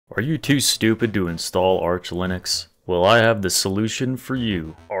Are you too stupid to install Arch Linux? Well, I have the solution for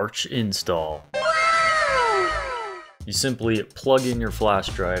you, archinstall. You simply plug in your flash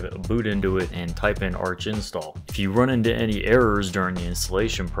drive, boot into it, and type in archinstall. If you run into any errors during the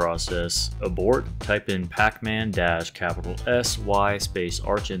installation process, abort, type in pacman-SY space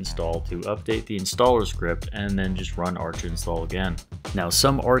archinstall to update the installer script, and then just run archinstall again. Now,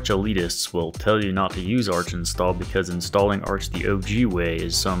 some Arch elitists will tell you not to use archinstall because installing Arch the OG way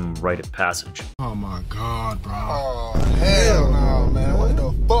is some rite of passage. Oh my god, bro. Oh, hell no, man. What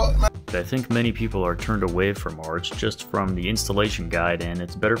the fuck, man? But I think many people are turned away from Arch just from the installation guide, and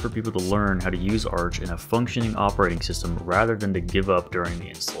it's better for people to learn how to use Arch in a functioning operating system rather than to give up during the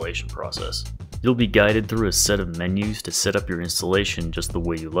installation process. You'll be guided through a set of menus to set up your installation just the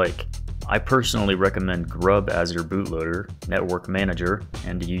way you like. I personally recommend Grub as your bootloader, network manager,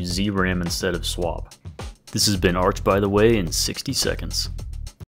 and to use ZRAM instead of swap. This has been Arch, by the way, in 60 seconds.